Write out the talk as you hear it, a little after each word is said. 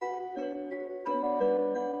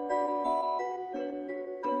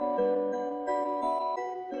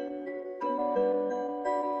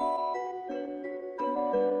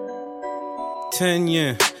10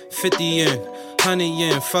 yen, 50 yen, 100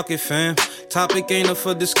 yen, fuck it fam. Topic ain't up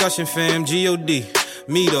for discussion fam, G-O-D.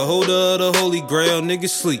 Me the holder of the holy grail, niggas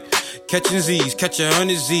sleep. Catching Z's, catching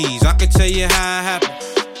 100 Z's. I can tell you how it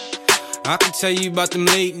happened. I can tell you about them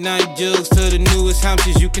late night jugs to the newest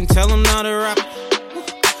houses. You can tell I'm not a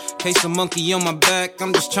rapper. Case a monkey on my back,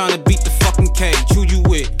 I'm just trying to beat the fucking cage. Who you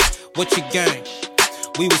with? What your gang?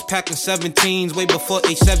 We was packing 17s way before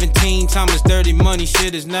age 17. Time is dirty money,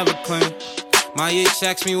 shit is never clean. My itch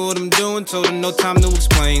asked me what I'm doing, told her no time to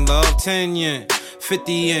explain. Love 10 yen,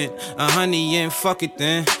 50 yen, 100 yen, fuck it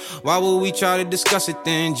then. Why would we try to discuss it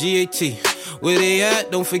then? G-A-T, where they at?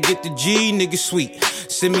 Don't forget the G, nigga sweet.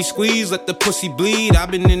 Send me squeeze, let the pussy bleed. I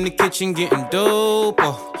been in the kitchen getting dope,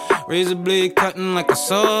 oh. Razor blade cutting like a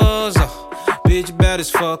sawzall. Bitch bad as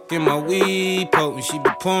fuck in my weed potent. She be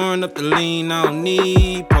pouring up the lean, I don't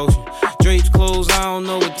need potion. Drapes closed, I don't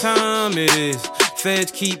know what time it is.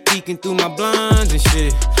 Feds keep peeking through my blinds and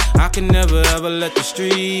shit. I can never ever let the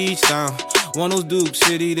streets down. One of those Duke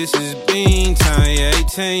City, this is bean time. Yeah,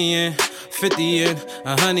 10 yen, 50 yen,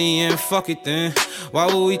 100 yen, fuck it then. Why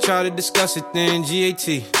would we try to discuss it then?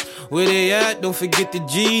 G-A-T, where they at? Don't forget the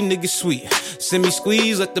G, nigga sweet. Send me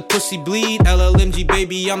squeeze, let the pussy bleed. LLMG,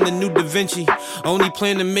 baby, I'm the new Da Vinci. Only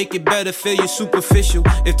plan to make it better, failure superficial.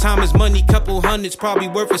 If time is money, couple hundreds, probably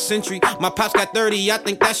worth a century. My pops got 30, I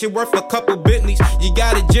think that shit worth a couple Bentleys. You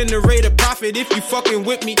gotta generate a profit if you fucking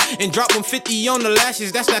with me. And drop 150 on the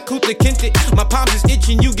lashes, that's that Kuta Kinte. My palms is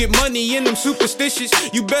itching, you get money in them superstitious.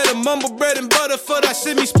 You better mumble bread and butter for that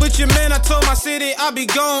semi split your man. I told my city I'll be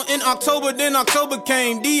gone in October, then October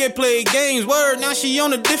came. DA played games, word, now she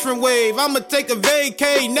on a different wave. I'ma take a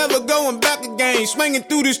vacay, never going back again. Swinging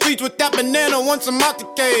through the streets with that banana once I'm out the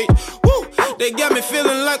cage. Woo! They got me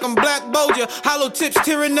feeling like I'm Black Bolger. Hollow tips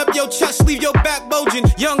tearing up your chest, leave your back bulging.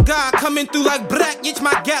 Young guy coming through like Brack, itch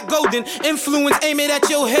my gap golden. Influence, aim it at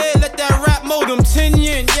your head, let that rap mold them. 10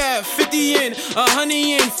 yen, yeah, 50 yen, 100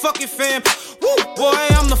 yen, fuck it fam. Woo, boy,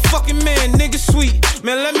 I'm the fucking man, nigga sweet.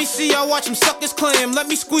 Man, let me see, I watch him suck his clam, let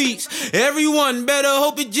me squeeze. Everyone better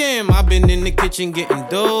hope it jam. I been in the kitchen getting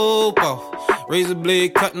dope, oh. Razor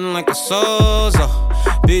blade cutting like a sawzall.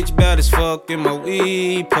 Bitch bad as fuck in my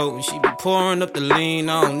weed potent. She be pouring up the lean,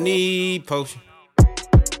 I don't need potion.